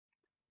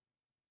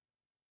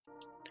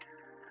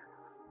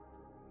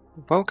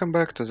Welcome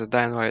back to the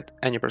Dying Light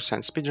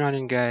Any%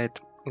 Speedrunning Guide.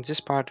 In this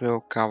part we'll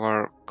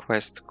cover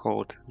quest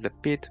called The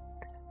Pit.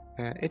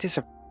 It is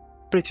a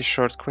pretty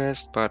short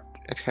quest, but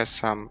it has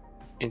some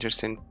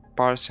interesting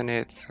parts in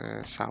it,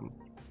 some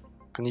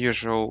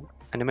unusual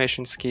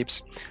animation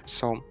skips.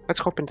 So let's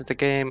hop into the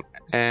game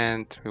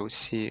and we'll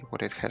see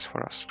what it has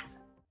for us.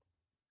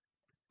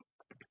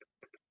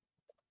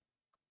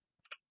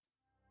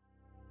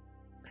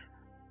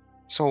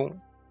 So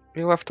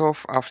we left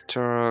off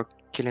after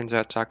killing the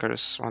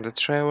attackers on the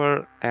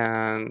trailer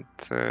and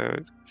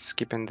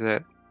skipping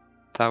the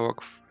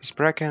dialogue with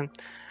Bracken.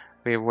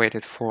 We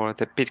waited for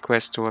the pit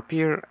quest to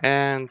appear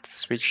and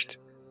switched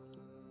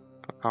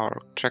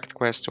our tracked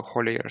quest to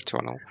Holier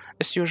Tunnel.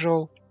 As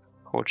usual,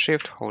 hold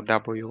Shift, hold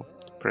W,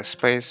 press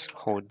space,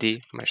 hold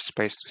D, mash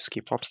space to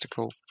skip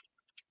obstacle.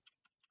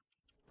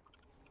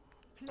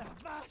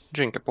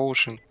 Drink a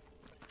potion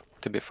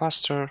to be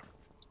faster,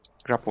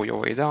 grapple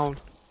your way down.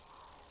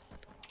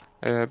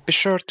 Be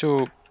sure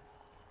to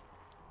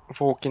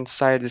walk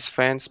inside this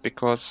fence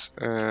because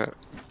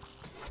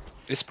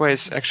this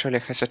place actually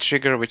has a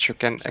trigger which you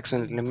can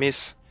accidentally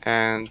miss,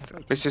 and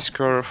with this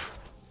curve,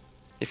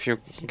 if you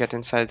get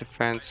inside the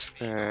fence,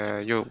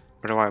 you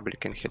reliably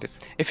can hit it.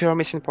 If you are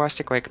missing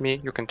plastic like me,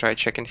 you can try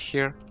checking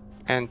here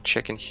and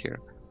checking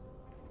here,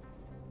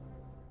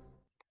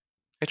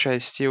 which I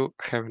still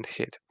haven't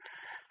hit.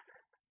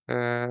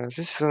 This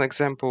is an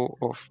example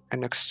of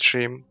an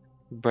extreme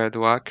bad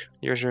luck.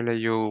 Usually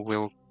you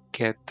will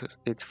get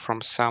it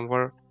from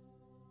somewhere,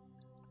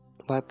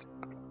 but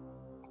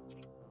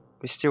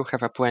we still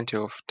have a plenty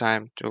of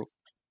time to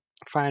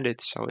find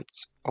it, so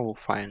it's all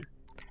fine.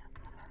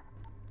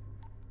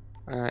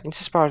 In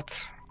this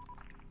part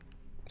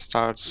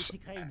starts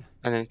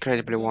an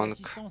incredibly long,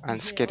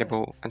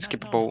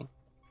 unskippable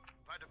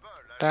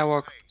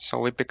dialogue. So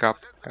we pick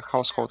up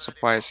household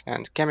supplies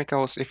and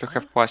chemicals. If you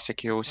have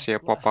plastic, you will see a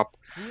pop-up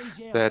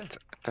that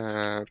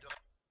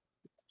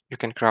you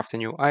can craft a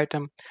new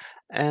item.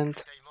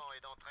 And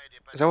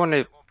the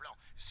only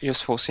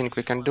useful thing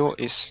we can do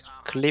is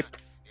clip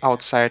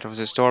outside of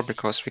this door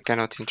because we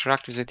cannot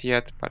interact with it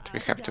yet, but we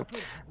have to.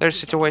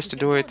 There's two ways to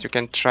do it. You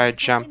can try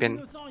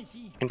jumping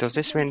into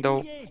this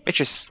window,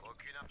 which is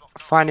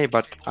funny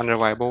but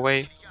unreliable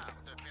way,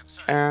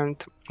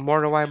 and more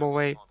reliable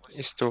way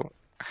is to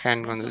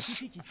hang on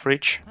this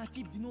fridge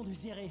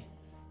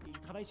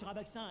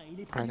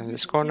right in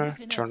this corner,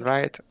 turn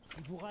right,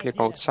 clip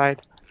outside,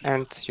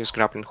 and use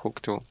grappling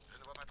hook to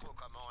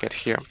get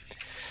here.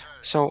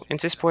 So in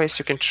this place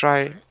you can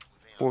try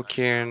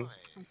looking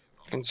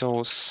in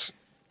those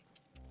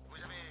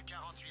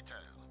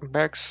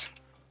bags.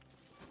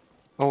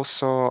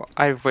 Also,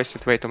 I've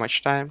wasted way too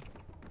much time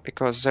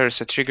because there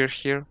is a trigger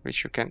here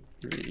which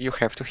you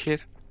have to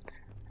hit.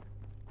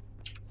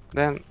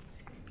 Then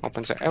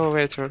open the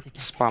elevator,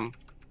 spam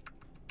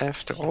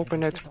F to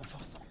open it.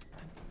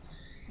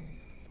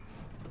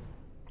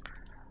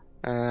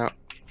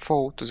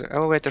 Fall to the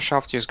elevator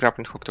shaft, use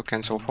grappling hook to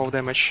cancel fall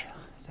damage.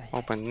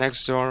 Open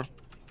next door.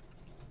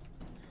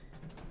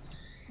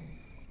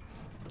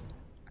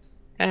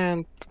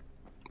 And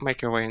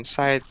make your way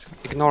inside.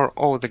 Ignore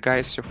all the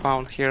guys you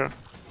found here.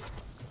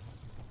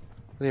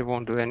 They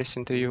won't do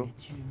anything to you.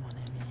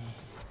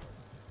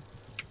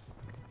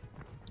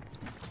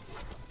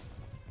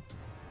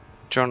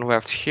 Turn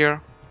left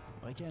here.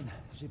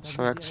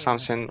 Select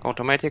something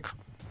automatic.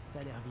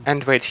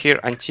 And wait here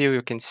until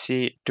you can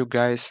see two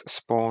guys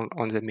spawn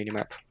on the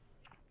minimap.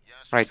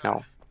 Right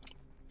now.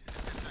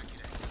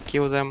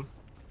 Kill them.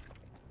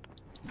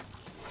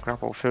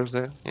 Grapple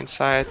further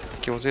inside.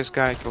 Kill this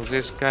guy,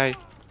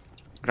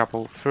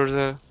 grapple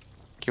further.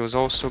 Kill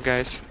those two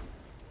guys.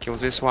 Kill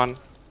this one.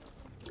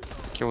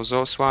 Kill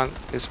those one,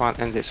 this one,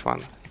 and this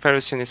one. If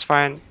everything is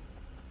fine,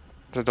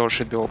 the door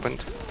should be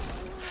opened.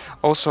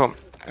 Also,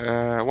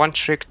 one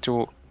trick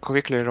to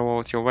quickly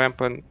reload your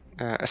weapon,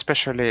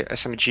 especially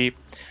SMG.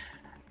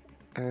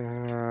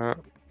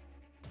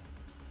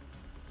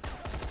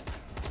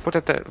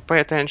 Pay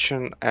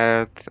attention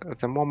at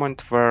the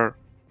moment where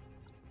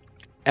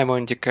ammo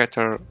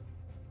indicator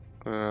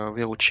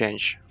will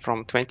change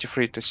from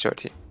 23 to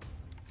 30.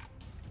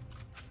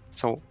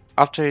 So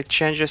after it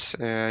changes,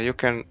 you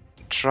can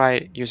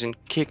try using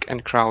kick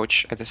and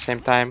crouch at the same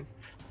time.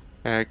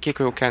 Kick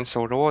will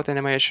cancel reload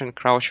animation,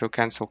 crouch will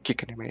cancel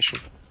kick animation.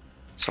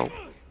 So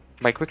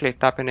by quickly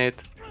tapping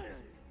it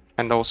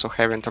and also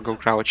having toggle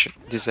crouch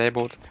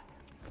disabled,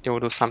 you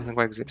will do something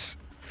like this.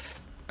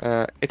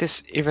 It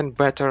is even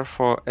better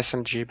for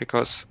SMG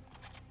because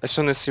as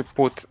soon as you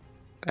put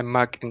a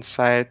mag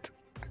inside,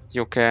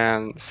 you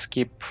can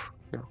skip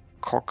your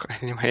cock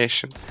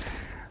animation,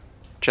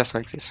 just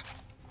like this.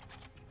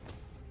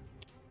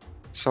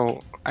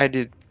 So I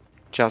did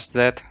just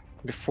that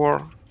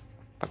before,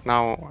 but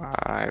now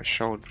I've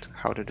showed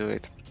how to do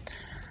it.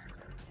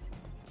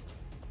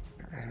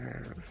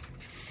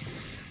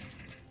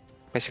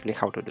 Basically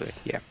how to do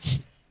it, yeah.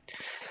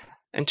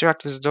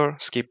 Interact with the door,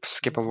 skip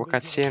skippable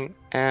cutscene,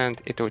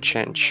 and it will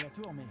change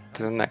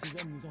to the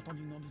next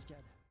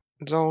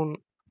zone.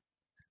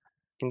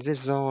 In this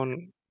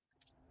zone,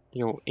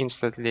 you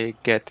instantly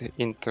get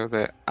into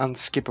the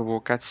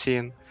unskippable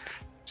cutscene.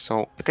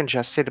 So you can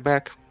just sit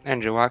back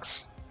and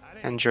relax,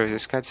 enjoy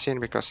this cutscene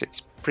because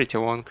it's pretty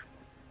long.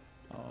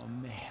 Oh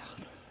merde.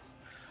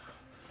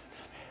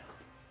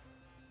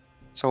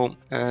 So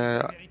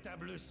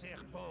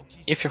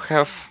if you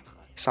have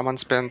some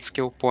unspent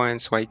skill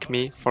points like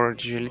me for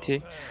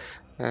agility,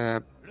 uh,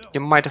 you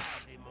might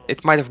have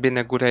it might have been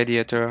a good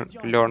idea to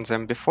learn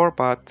them before,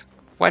 but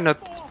why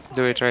not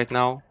do it right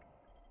now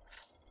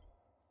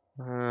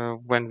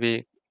when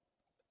we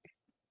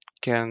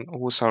can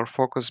lose our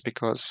focus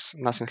because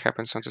nothing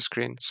happens on the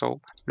screen.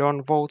 So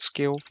learn Vault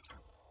skill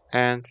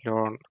and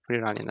learn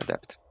rerunning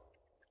adept.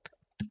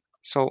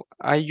 So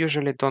I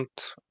usually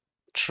don't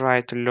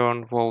try to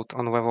learn Vault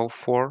on level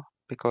 4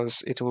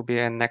 because it will be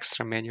an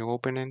extra menu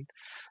opening.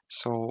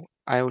 So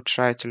I will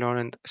try to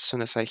learn it as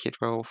soon as I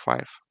hit level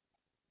 5.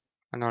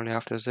 And only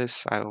after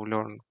this I will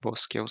learn both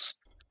skills.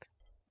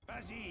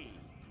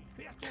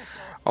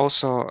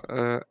 Also,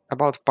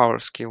 about power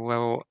skill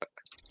level,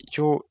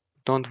 you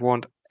don't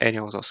want any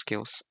of those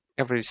skills.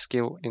 Every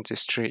skill in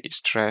this tree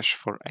is trash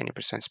for any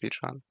percent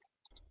speedrun.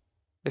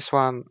 This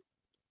one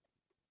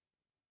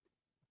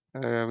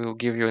will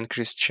give you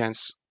increased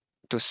chance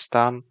to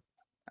stun,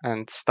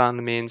 and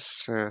stun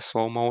means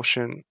slow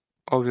motion.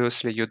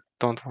 Obviously, you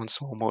don't want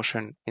slow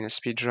motion in a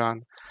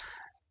speedrun.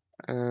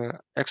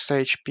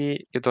 Extra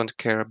HP, you don't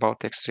care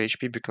about extra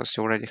HP because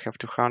you already have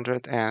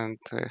 200, and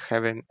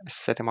having a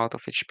set amount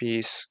of HP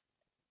is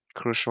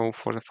crucial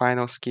for the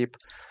final skip.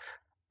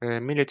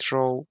 Melee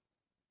throw,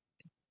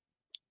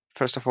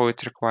 first of all,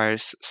 it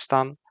requires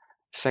stun.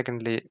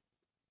 Secondly,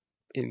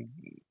 it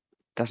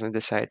doesn't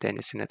decide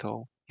anything at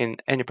all. In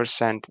any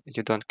percent,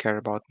 you don't care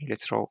about melee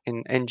throw.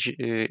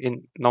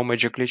 In no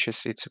major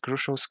glitches, it's a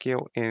crucial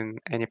skill. In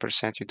any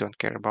percent, you don't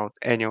care about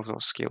any of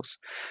those skills.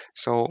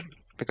 So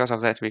because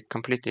of that, we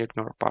completely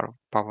ignore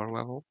power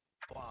level.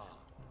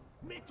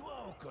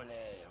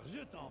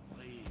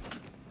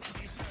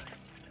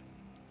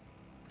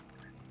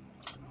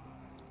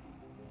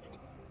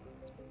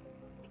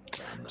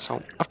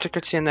 So after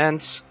cutscene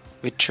ends,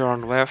 we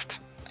turn left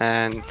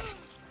and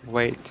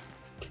wait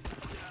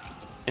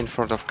in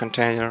front of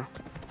container,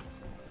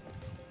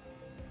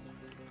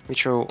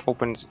 which will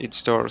open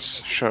its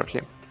doors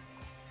shortly.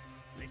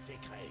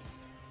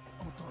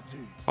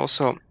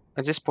 Also,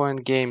 at this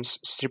point, games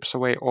strips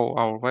away all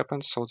our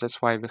weapons, so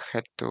that's why we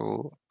had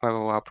to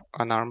level up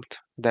unarmed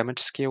damage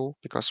skill,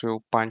 because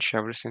we'll punch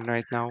everything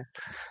right now.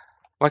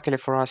 Luckily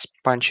for us,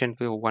 punching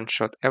will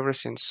one-shot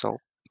everything, so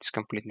it's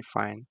completely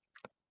fine.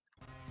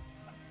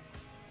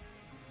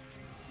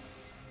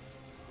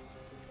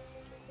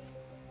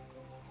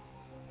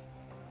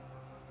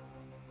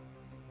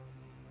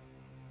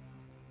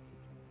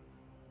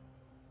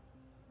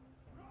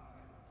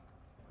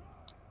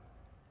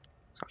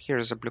 So here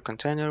is a blue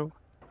container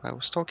I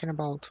was talking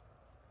about.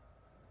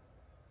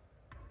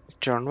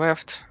 Turn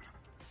left,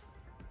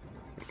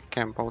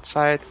 camp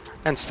outside,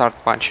 and start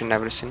punching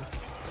everything.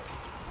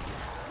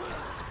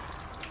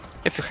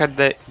 If you had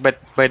a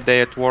bad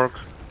day at work,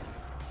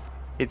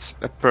 it's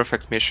a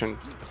perfect mission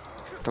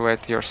to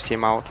let your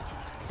steam out.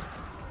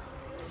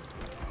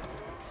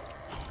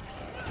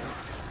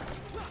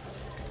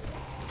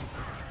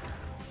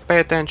 Pay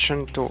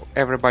attention to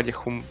everybody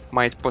who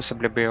might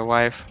possibly be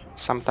alive.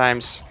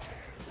 Sometimes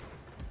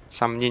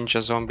some ninja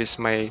zombies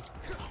may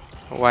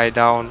lie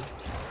down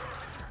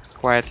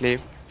quietly,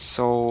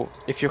 so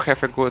if you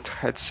have a good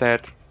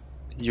headset,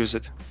 use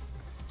it.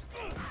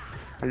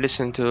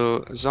 Listen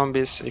to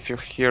zombies if you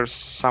hear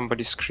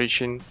somebody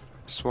screeching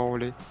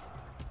slowly.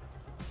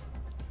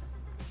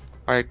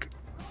 Like,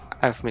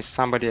 I've missed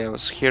somebody, I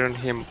was hearing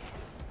him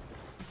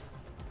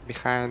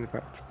behind,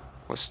 but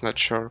was not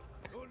sure.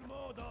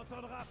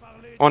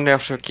 Only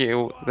after you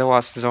kill the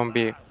last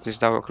zombie this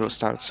dialogue will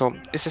start. So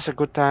this is a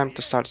good time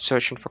to start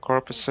searching for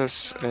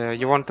corpses.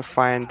 You want to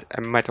find a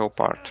metal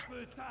part.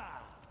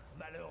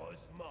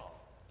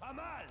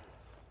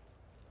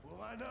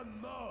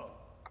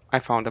 I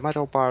found a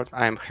metal part,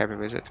 I am happy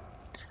with it.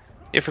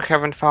 If you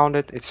haven't found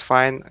it, it's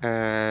fine.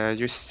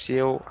 You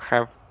still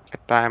have a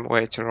time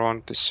later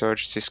on to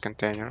search this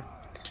container.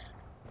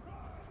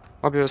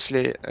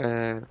 Obviously,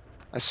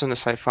 as soon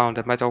as I found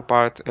a metal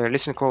part,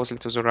 listen closely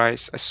to the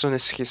Rise. As soon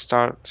as he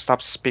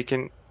stops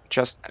speaking,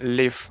 just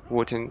leave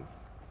wooden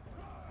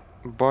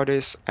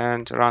bodies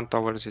and run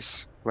towards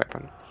this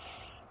weapon.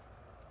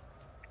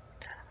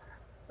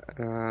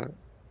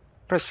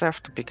 Press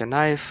F to pick a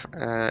knife.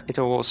 It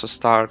will also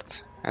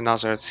start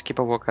another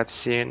skippable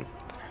cutscene.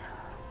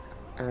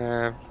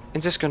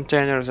 In this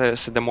container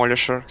there's a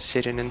demolisher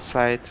sitting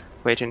inside,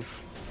 waiting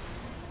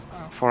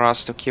for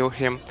us to kill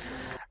him.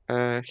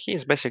 He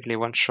is basically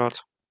one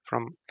shot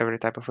from every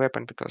type of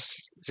weapon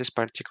because this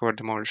particular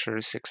demolisher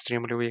is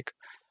extremely weak.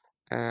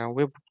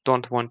 We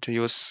don't want to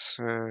use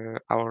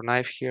our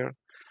knife here.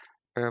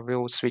 We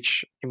will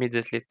switch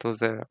immediately to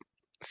the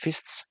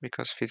fists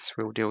because fists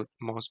will deal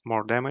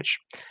more damage.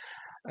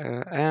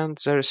 And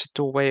there is a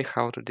two-way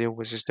how to deal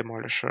with this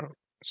demolisher.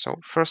 So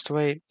first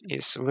way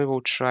is we will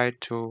try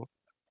to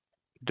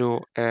do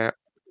a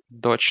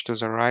dodge to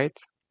the right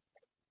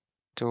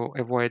to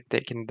avoid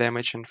taking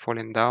damage and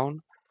falling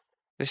down.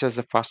 This is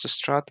the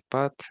fastest strat,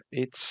 but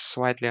it's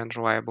slightly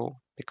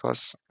unreliable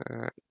because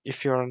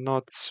if you're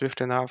not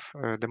swift enough,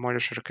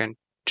 Demolisher can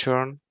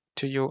turn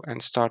to you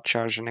and start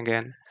charging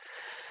again.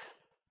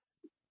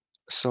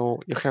 So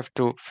you have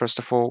to, first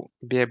of all,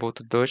 be able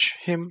to dodge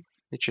him,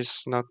 which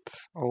is not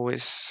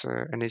always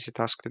an easy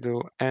task to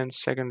do. And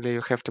secondly,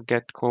 you have to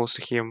get close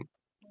to him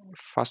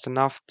fast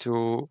enough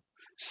to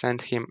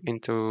send him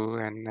into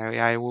an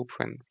AI loop,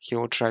 and he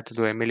will try to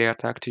do a melee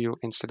attack to you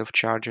instead of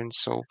charging,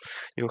 so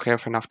you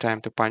have enough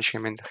time to punch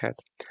him in the head.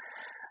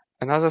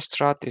 Another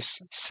strat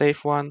is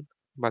safe one,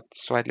 but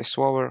slightly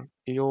slower.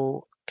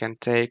 You can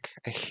take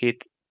a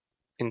hit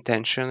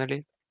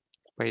intentionally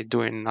by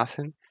doing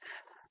nothing,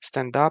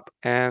 stand up,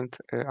 and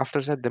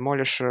after that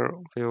Demolisher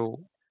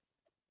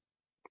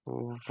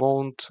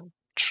won't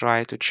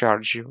try to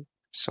charge you.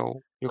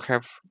 So you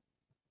have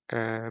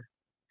a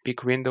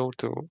big window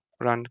to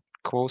run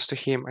close to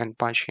him and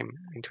punch him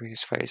into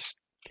his face.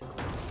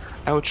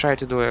 I will try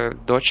to do a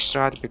dodge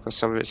strat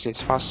because obviously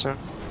it's faster,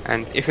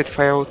 and if it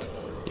failed,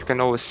 you can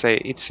always say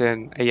it's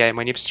an AI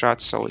manip strat,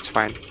 so it's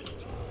fine.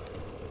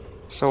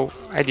 So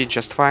I did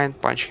just fine,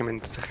 punch him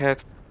into the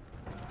head,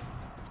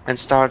 and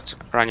start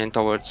running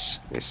towards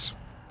this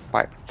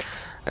pipe.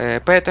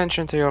 Pay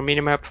attention to your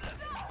minimap,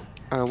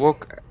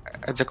 look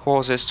at the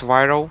closest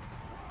viral,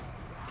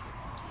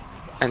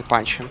 and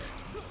punch him.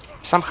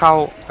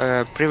 Somehow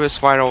previous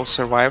viral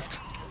survived,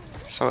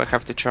 so I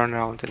have to turn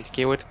around and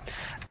kill it.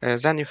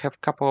 Then you have a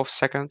couple of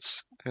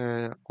seconds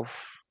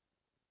of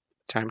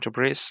time to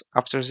breathe.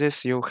 After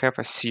this you have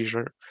a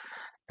seizure.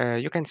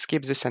 You can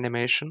skip this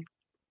animation,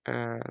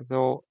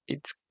 though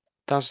it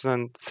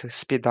doesn't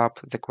speed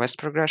up the quest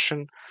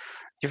progression.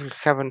 If you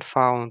haven't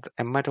found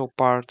a metal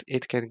part,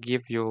 it can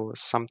give you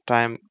some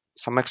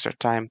extra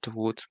time to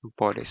loot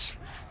bodies.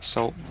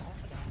 So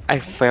I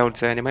failed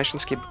the animation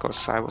skip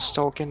because I was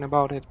talking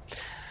about it.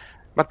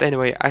 But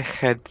anyway, I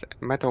had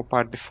a metal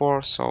part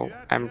before, so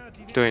I'm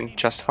doing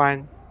just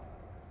fine.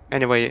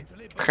 Anyway,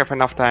 have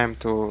enough time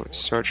to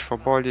search for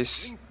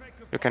bodies.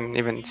 You can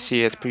even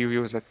see at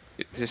preview that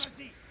this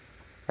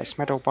has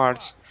metal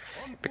parts.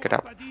 Pick it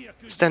up.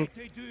 Stand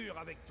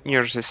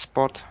near this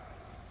spot,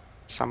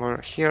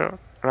 somewhere here.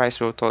 Rise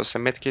will toss a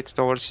medkit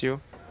towards you.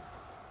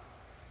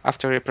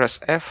 After you press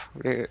F,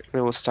 we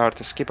will start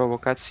a skippable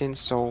cutscene,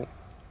 so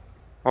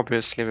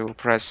obviously we will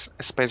press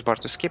spacebar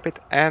to skip it,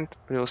 and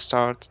we will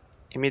start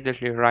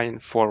immediately running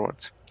forward.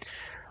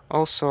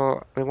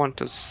 Also, we want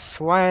to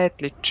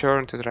slightly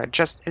turn to the right,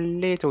 just a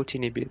little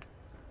teeny bit.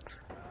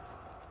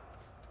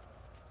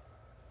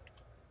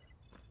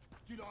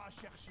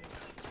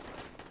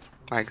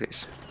 Like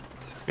this.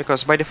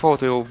 Because by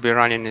default we will be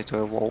running into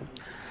a wall.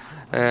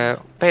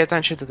 Pay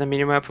attention to the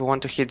minimap, we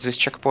want to hit this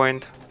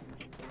checkpoint,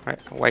 right,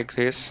 like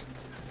this.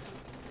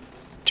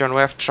 Turn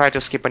left, try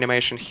to skip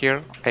animation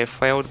here. I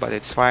failed, but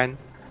it's fine.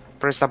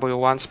 Press W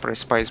once,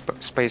 press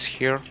space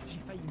here.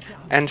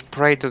 And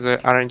pray to the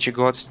RNG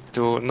gods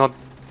to not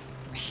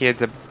hit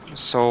the...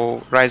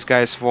 so Rise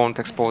guys won't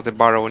explode the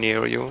barrel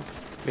near you.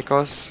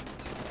 Because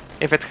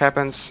if it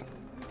happens,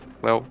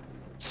 well,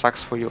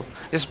 sucks for you.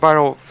 This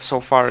barrel so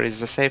far is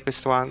the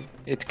safest one.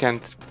 It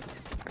can't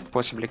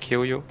possibly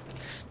kill you.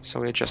 So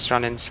we just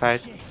run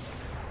inside.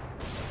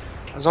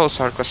 Those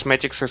are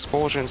cosmetics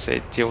explosions,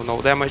 they deal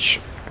no damage.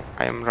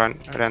 I am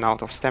ran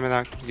out of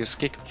stamina, use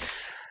kick.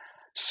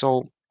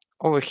 So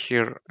over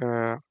here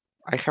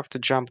I have to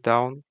jump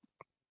down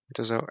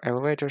to the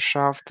elevator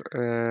shaft.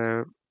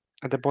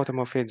 At the bottom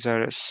of it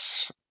there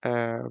is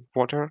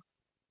water.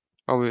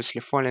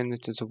 Obviously falling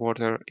into the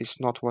water is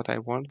not what I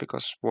want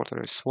because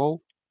water is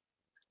slow.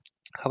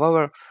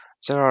 However,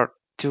 there are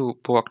two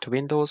blocked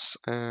windows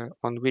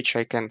on which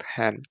I can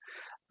hang.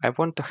 I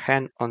want to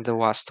hang on the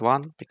last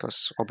one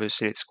because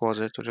obviously it's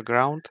closer to the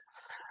ground,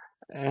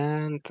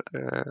 and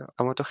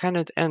I want to hang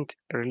it and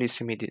release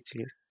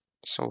immediately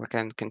so I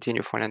can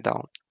continue falling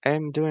down.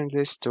 I'm doing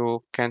this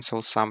to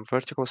cancel some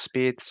vertical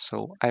speed,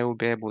 so I will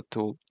be able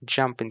to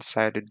jump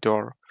inside the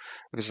door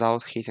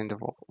without hitting the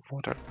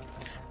water.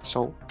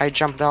 So I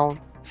jump down,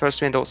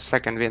 first window,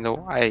 second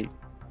window, I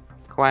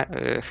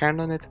hang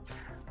on it.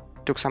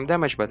 Took some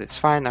damage, but it's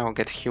fine, I'll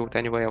get healed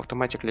anyway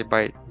automatically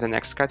by the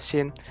next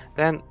cutscene.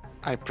 Then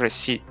I press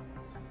C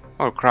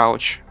or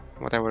crouch,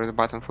 whatever the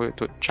button for you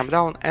to jump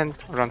down and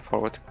run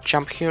forward.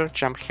 Jump here,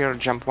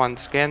 jump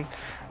once again.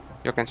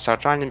 You can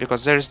start running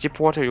because there is deep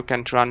water, you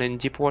can't run in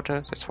deep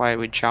water, that's why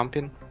we jump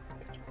in.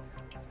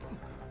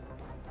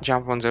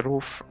 Jump on the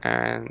roof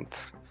and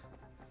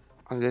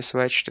on this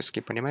ledge to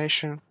skip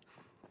animation.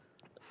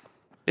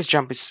 This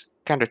jump is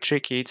kinda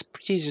tricky, it's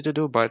pretty easy to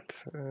do,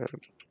 but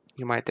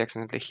you might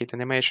accidentally hit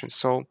animation.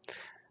 So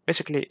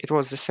basically it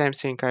was the same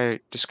thing I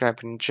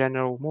described in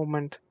general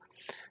movement.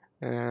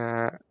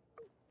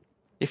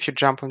 If you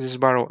jump on this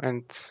barrel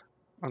and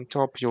on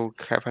top you'll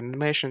have an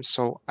animation,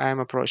 so I'm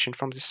approaching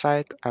from the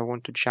side, I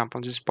want to jump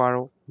on this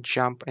barrel,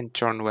 jump and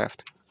turn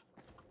left.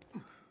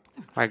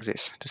 Like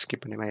this, to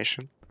skip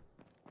animation.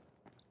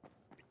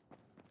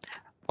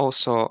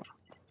 Also,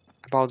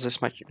 about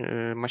this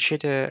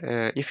machete.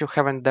 If you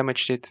haven't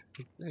damaged it,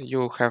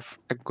 you have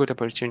a good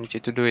opportunity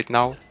to do it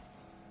now,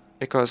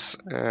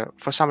 because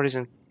for some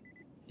reason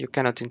you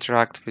cannot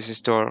interact with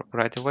this door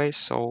right away,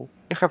 so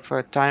you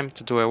have time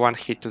to do a one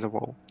hit to the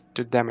wall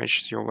to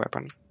damage your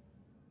weapon.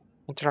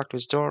 Interact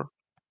with door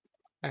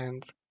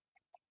and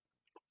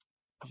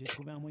J'ai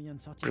trouvé un moyen de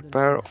sortir de la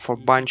prepare ville. for Il faut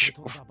que je bunch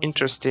retourne of voir Bogey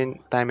interesting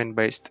maintenant.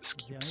 timing-based A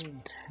skips.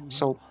 priori, il est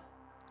So mort.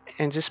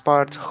 in this Si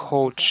part, Ellie avait raté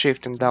hold ça,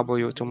 Shift c'est and qu'il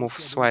W avait to move réussi à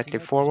délaisser slightly Ned et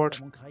Jill forward.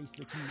 avant que Raïs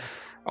le kidnappe.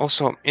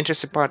 Also,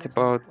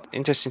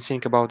 interesting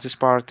thing about this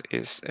part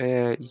is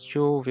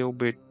you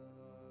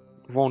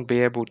won't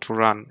be able to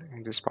run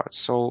in this part.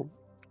 So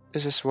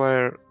this is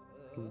where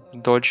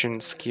dodging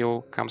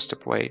skill comes to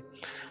play.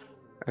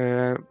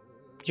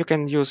 You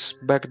can use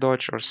back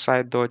dodge or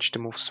side dodge to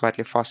move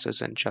slightly faster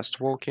than just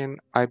walking.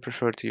 I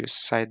prefer to use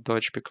side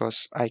dodge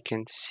because I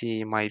can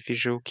see my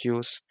visual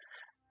cues.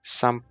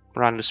 Some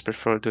runners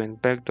prefer doing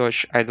back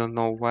dodge. I don't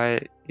know why.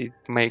 It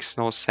makes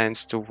no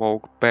sense to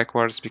walk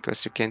backwards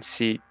because you can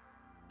see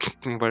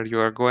where you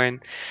are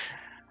going.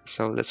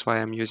 So that's why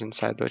I'm using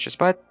side dodges.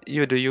 But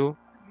you do you.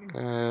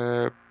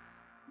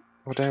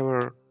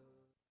 Whatever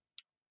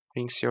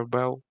rings your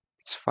bell,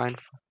 it's fine.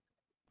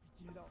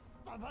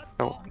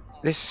 So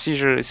this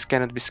seizure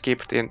cannot be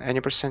skipped in any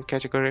percent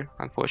category,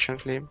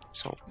 unfortunately.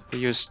 So we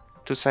use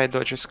two side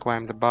dodges,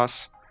 climb the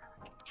bus,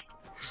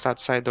 start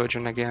side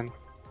dodging again.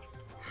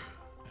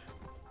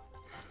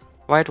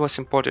 Why it was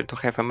important to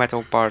have a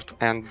metal part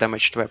and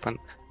damaged weapon?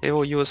 We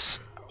will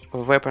use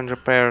weapon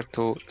repair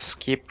to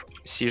skip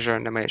seizure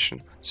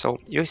animation. So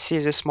you see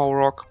this small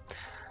rock,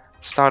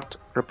 start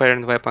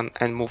repairing weapon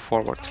and move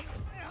forward.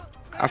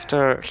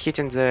 After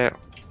hitting the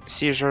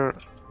seizure,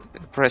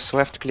 press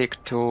left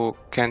click to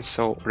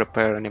cancel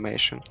repair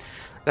animation.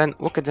 Then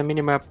look at the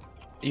minimap.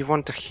 You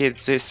want to hit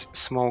this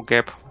small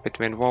gap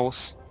between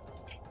walls.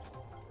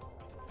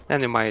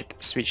 Then you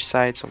might switch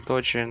sides of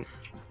dodging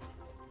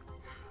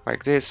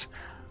like this.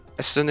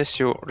 As soon as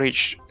you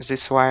reach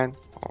this line,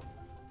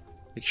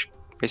 which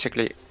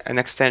basically an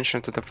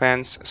extension to the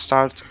fence,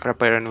 start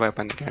repairing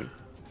weapon again.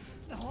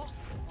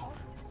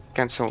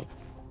 Cancel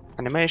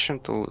animation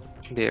to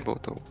be able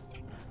to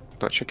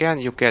dodge again.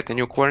 You get a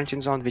new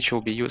quarantine zone which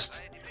will be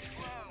used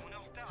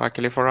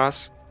luckily for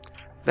us.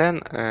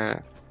 Then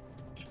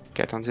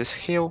get on this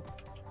hill.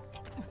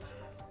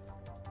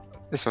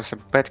 This was a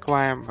bad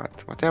climb,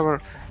 but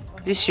whatever.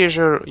 This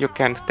seizure you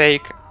can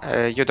take,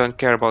 you don't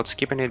care about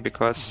skipping it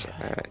because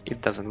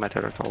it doesn't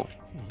matter at all.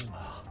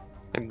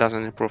 It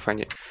doesn't improve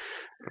any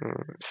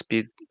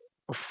speed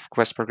of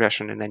quest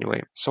progression in any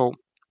way. So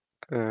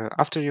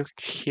after you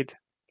hit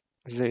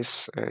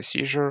this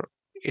seizure,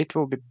 it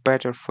will be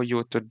better for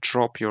you to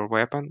drop your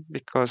weapon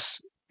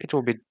because it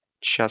will be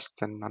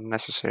just an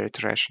unnecessary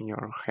trash in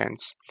your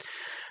hands.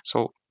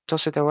 So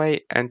toss it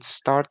away and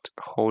start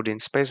holding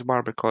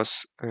spacebar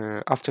because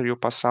after you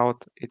pass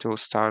out, it will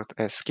start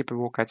a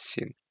skippable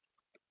cutscene.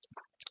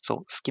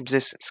 So skip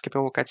this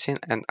skippable cutscene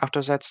and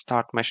after that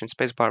start mashing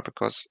spacebar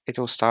because it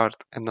will start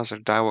another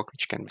dialogue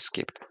which can be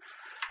skipped.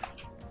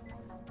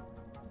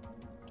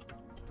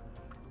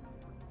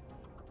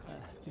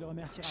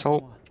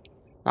 So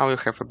now you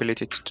have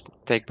ability to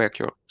take back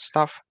your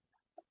stuff.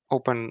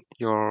 Open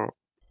your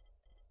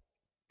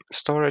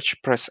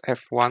storage, press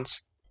F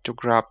once to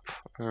grab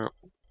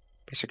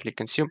basically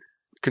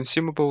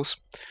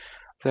consumables,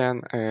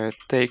 then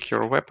take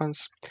your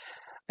weapons,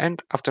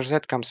 and after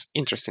that comes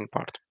interesting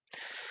part.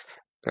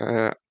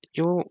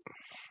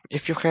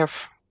 If you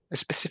have a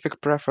specific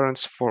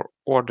preference for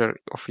order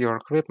of your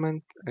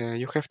equipment,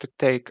 you have to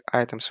take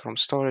items from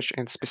storage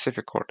in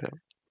specific order,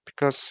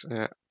 because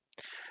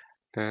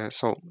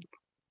so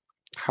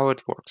how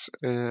it works.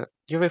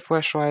 UV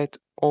flashlight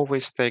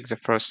always take the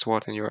first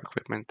slot in your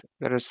equipment.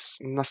 There is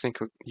nothing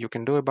you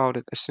can do about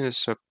it. As soon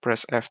as you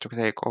press F to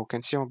take all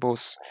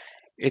consumables,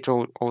 it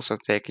will also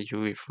take a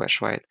UV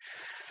flashlight.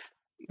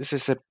 This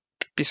is a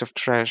piece of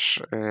trash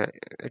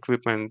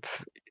equipment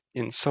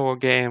in solo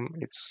game.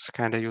 It's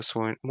kind of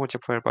useful in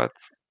multiplayer, but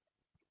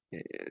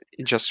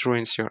it just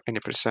ruins your any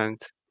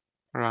percent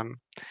run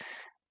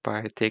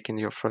by taking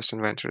your first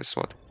inventory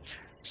slot.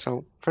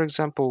 So, for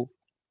example,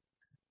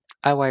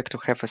 I like to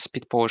have a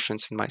speed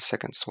potions in my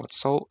second slot,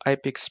 so I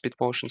pick speed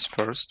potions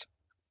first.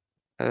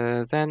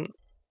 Then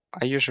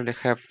I usually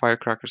have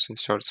firecrackers in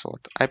third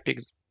slot. I pick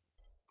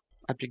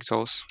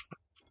those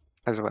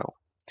as well.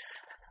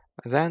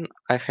 Then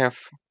I have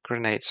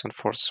grenades on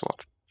fourth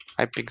slot.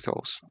 I pick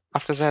those.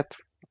 After that,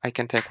 I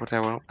can take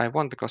whatever I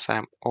want because I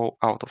am all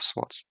out of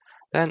slots.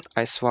 Then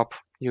I swap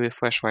UV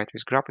flashlight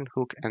with grappling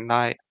hook, and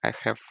I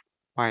have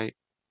my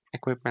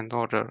equipment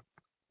order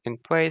in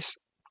place.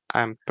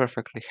 I'm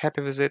perfectly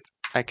happy with it.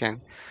 I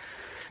can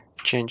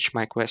change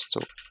my quest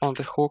to on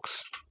the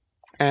hooks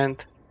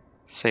and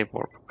save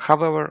warp.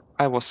 However,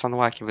 I was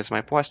unlucky with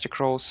my plastic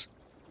rolls,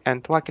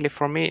 and luckily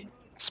for me,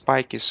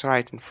 Spike is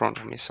right in front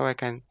of me, so I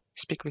can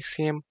speak with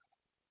him,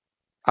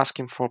 ask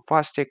him for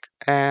plastic,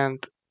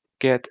 and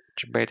get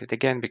baited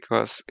again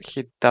because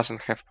he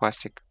doesn't have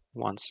plastic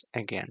once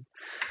again.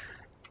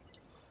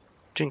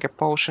 drink a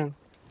potion,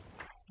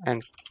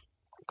 and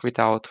quit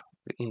out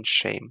in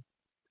shame.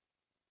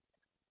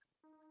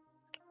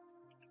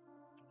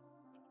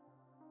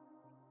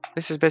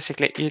 This is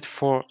basically it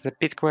for the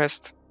pit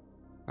quest.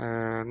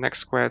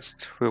 Next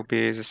quest will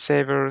be the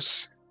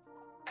Saviors,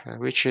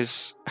 which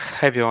is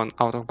heavy on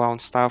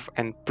out-of-bounds stuff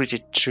and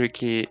pretty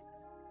tricky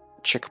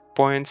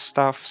checkpoint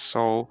stuff,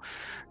 so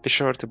be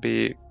sure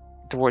to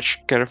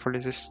watch carefully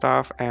this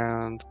stuff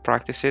and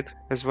practice it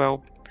as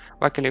well.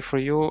 Luckily for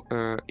you,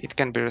 it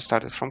can be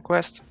restarted from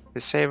quest,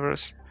 the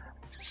Saviors,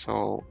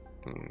 so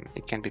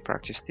it can be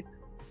practiced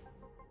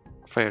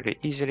fairly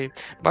easily,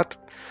 but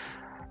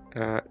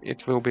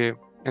it will be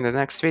in the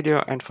next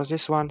video. And for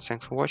this one,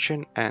 thanks for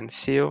watching and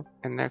see you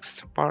in the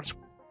next part.